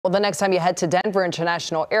Well, the next time you head to Denver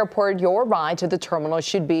International Airport, your ride to the terminal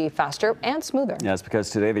should be faster and smoother. Yes, because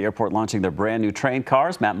today the airport launching their brand new train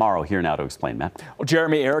cars. Mauro here now to explain, Matt. Well,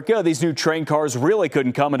 Jeremy, Erica, these new train cars really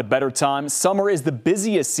couldn't come at a better time. Summer is the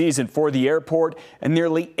busiest season for the airport, and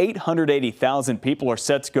nearly 880,000 people are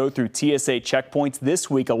set to go through TSA checkpoints this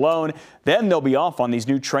week alone. Then they'll be off on these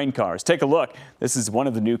new train cars. Take a look. This is one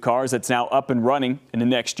of the new cars that's now up and running. In the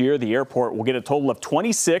next year, the airport will get a total of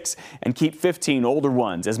 26 and keep 15 older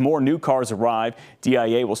ones. As more new cars arrive,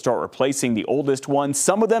 DIA will start replacing the oldest ones.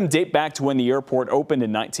 Some of them date back to when the airport opened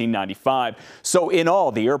in 1995. So in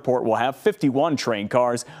all, the airport will have 51 train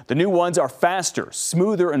cars. The new ones are faster,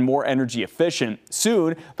 smoother, and more energy efficient.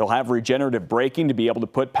 Soon, they'll have regenerative braking to be able to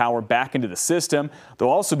put power back into the system. They'll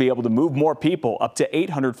also be able to move more people, up to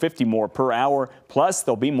 850 more per hour. Plus,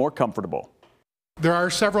 they'll be more comfortable. There are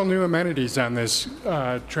several new amenities on this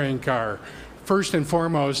train car. First and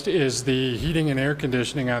foremost is the heating and air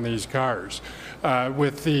conditioning on these cars.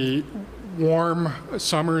 With the warm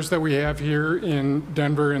summers that we have here in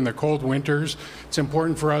Denver and the cold winters, it's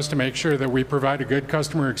important for us to make sure that we provide a good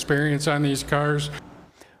customer experience on these cars.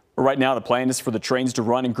 Right now, the plan is for the trains to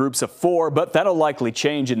run in groups of 4, but that'll likely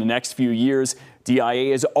change in the next few years.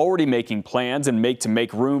 DIA is already making plans to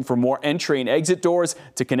make room for more entry and exit doors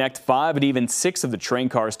to connect 5 and even 6 of the train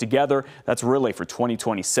cars together. That's really for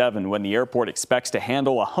 2027, when the airport expects to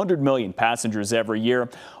handle 100 million passengers every year.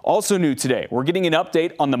 Also new today, we're getting an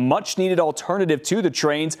update on the much-needed alternative to the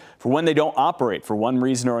trains for when they don't operate for one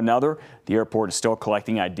reason or another. The airport is still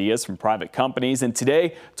collecting ideas from private companies, and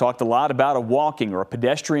today talked a lot about a walking or a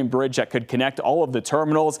pedestrian bridge that could connect all of the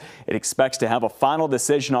terminals. It expects to have a final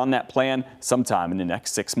decision on that plan sometime in the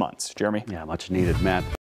next 6 months. Jeremy? Yeah, much needed, Matt.